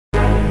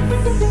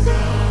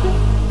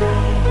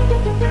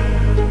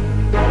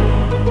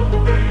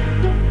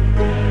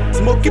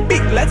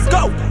SmokeyBeats, let's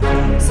go.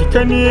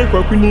 Sikani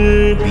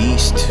Kweku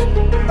Beast.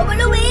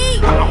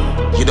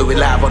 You know we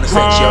live on the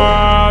set,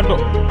 yo.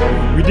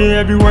 We did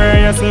everywhere,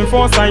 yes, in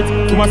foresight.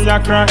 Kumasi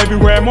Accra,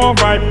 everywhere, more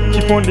vibe.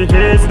 Keep on the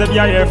hits, the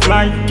BIF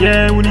fly.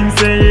 Yeah, we didn't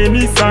say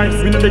any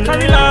size. We know the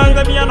carry lines,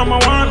 the BIF number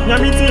one.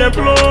 Yamiti a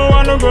flow,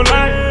 I don't go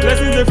lie.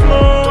 Blessings the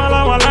flow,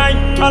 allow a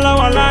lie,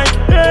 allow a lie.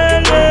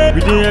 Yeah, yeah. We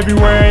did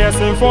everywhere, yes,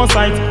 in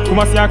foresight.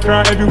 Kumasi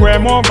Accra, everywhere,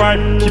 more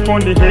vibe. Keep on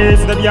the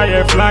hits, the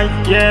BIF fly.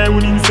 Yeah, we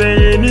didn't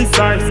say any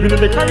size. We know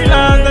the carry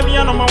lines, the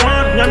BIF number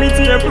one.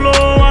 Yamiti a flow,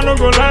 I don't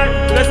go lie.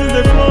 Blessings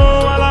the flow,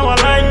 allow a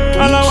lie,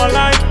 allow a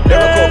lie.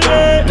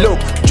 Look,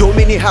 Joe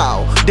Mini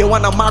how they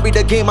wanna marry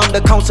the game, I'm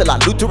the counselor,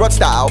 Lutheran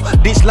style.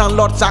 These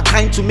landlords are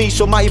kind to me,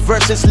 so my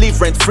verses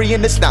live rent free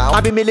in the style.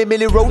 I be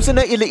milli rolls in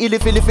the illy,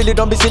 filly,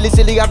 don't be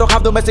silly. I don't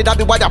have no message, that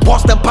be why I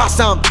boss them pass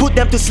them. Put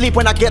them to sleep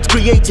when I get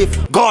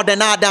creative, God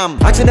and Adam.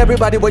 Asking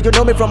everybody where you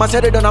know me from, I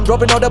said it and I'm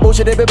dropping all the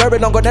bullshit. They be very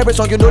long on every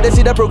song, you know they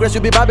see the progress,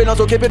 you be Babylon,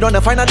 so keep it on.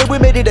 And finally we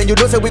made it, and you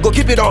know say we go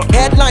keep it on.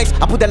 Headlines,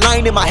 I put the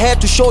line in my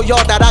head to show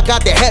y'all that I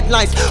got the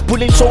headlines.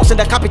 Pulling shows in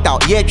the capital,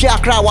 yeah,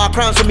 Accra, while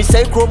crown, so me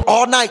say chrome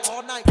all night.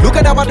 Look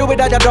at how I do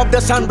it, I drop the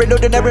sun,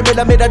 reloading every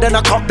millimeter, then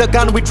I cock the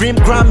gun. We dream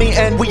Grammy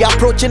and we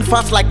approaching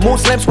fast like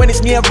Muslims when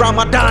it's near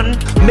Ramadan.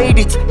 Made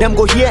it, them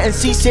go here and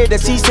see, say the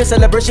CC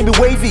celebration be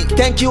wavy.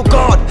 Thank you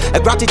God, a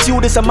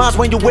gratitude is a must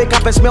when you wake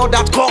up and smell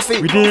that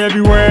coffee. We did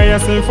everywhere,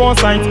 yes, in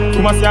foresight.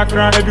 Kumasi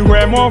Accra,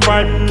 everywhere, more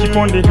vibe. Keep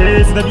on the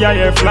hits, the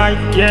BIF fly.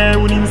 Yeah,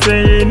 we didn't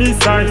say any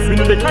size. We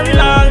know the carry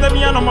lines, the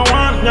BIF number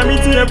one.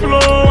 Yamiti a flow,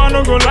 I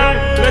don't go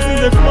lie.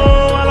 Blessings the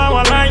flow,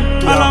 allow a lie,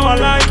 allow a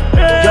lie.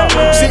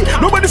 Yeah,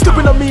 see, nobody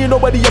stepping on me,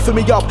 nobody effing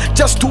me up.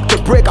 Just took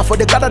the break, I for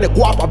the God and the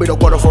guap, I be the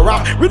god of a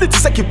rap. Really to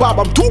say kebab,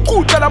 I'm too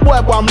cool, tell a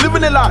boy, but I'm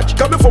living a large.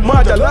 Coming from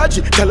Maja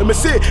large, tell me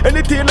say,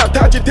 anything I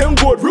touch it, then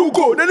good, real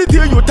good.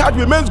 Anything you touch,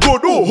 men's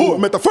good, oh,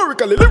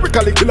 metaphorically,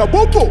 lyrically, in a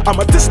bobo. I'm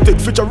artistic,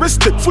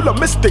 futuristic, full of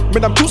mystic.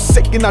 Man, I'm too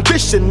sick, in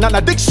addition, an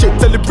addiction.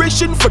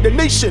 Celebration for the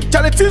nation.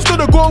 Tell it things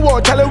gonna go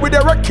well, tell it with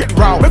a record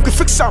round. Make we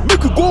fix up,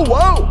 make we go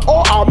wow.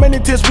 All our many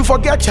things we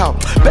forget y'all.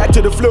 Back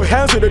to the flow,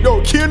 hands with the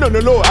door, keen on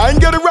the low. I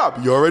ain't get it rap,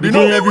 you already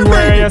know.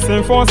 Everywhere, yes,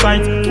 in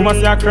foresight.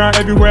 Kumasi Accra,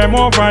 everywhere,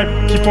 more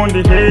vibe. Keep on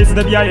the hits,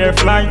 the BIF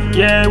fly.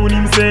 Yeah, we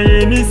didn't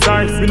say any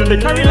size. We know the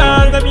carry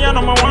lines, the BIF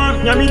number one.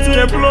 Yamiti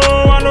a flow,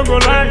 I don't go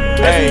lie.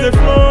 Blessings the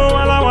flow,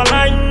 allow a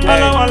lie,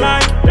 allow a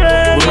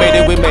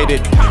lie. We made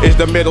it. It's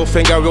the middle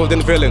finger rolled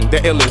in villain. The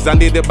illest. I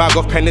need a bag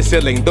of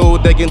penicillin. Though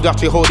they can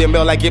dirty hold their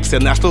mail like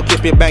Gibson. I still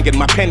keep it banging,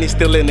 my penny's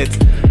still in it.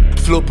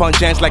 Flow punch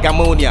jams like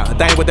ammonia.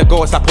 Dying with the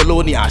gods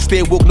Apollonia.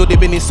 Stay woke, no they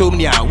been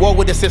insomnia. War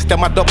with the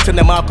system, adopting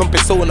them Malcolm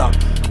persona.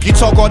 You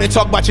talk all they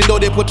talk, but you know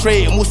they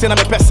portray. Musina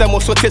me pesa mo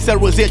so tese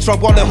rose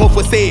Trump on the home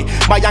for say.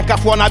 My yanka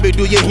for na be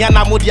do ye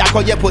yana mudi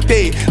ako ye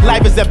pote.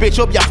 Life is a bitch,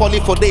 hope ya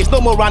falling for days.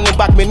 No more running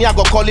back, me I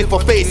go calling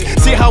for face.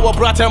 See how I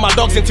brought my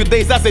dogs in 2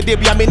 days. That's a day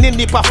be I mean in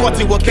nipa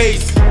 40 what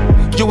case.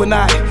 You and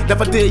I,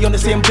 never day on the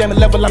same damn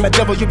level. I'm a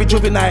devil, you be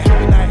juvenile.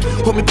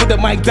 Hold me put the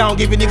mic down,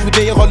 even if we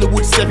day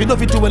Hollywood 7. You know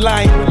if you do a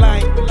line.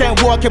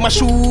 Can't walk in my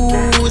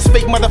shoes,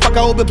 fake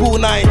motherfucker over boo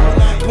night.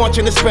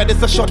 Punching the spread,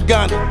 it's a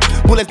shotgun.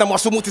 Bullets that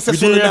must move to say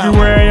we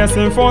everywhere, yes,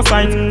 in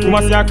foresight.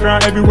 Kumasi Accra,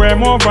 everywhere,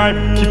 more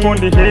vibe. Keep on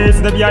the hits,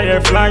 the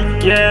BIF fly.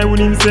 Yeah, we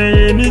didn't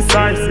say any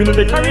size. We know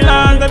the carry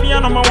lines, the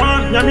BIF number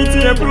one.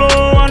 Yamiti a flow,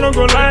 I don't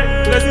go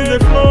lie. Blessings the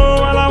flow,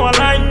 allow a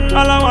lie,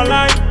 allow a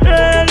lie.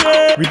 Yeah,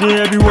 yeah. We did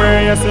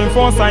everywhere, yes, in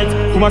foresight.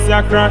 Kumasi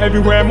Accra,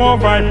 everywhere, more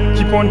vibe.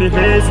 Keep on the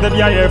hits, the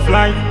BIF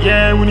fly.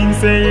 Yeah, we didn't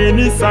say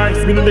any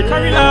size. We know the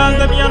carry lines,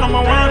 the BIF number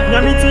one.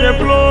 Yamiti a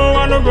flow,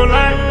 I don't go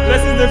lie.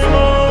 Blessings the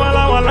flow,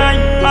 allow a lie,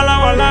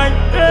 allow a lie.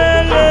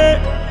 Yeah,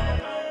 yeah.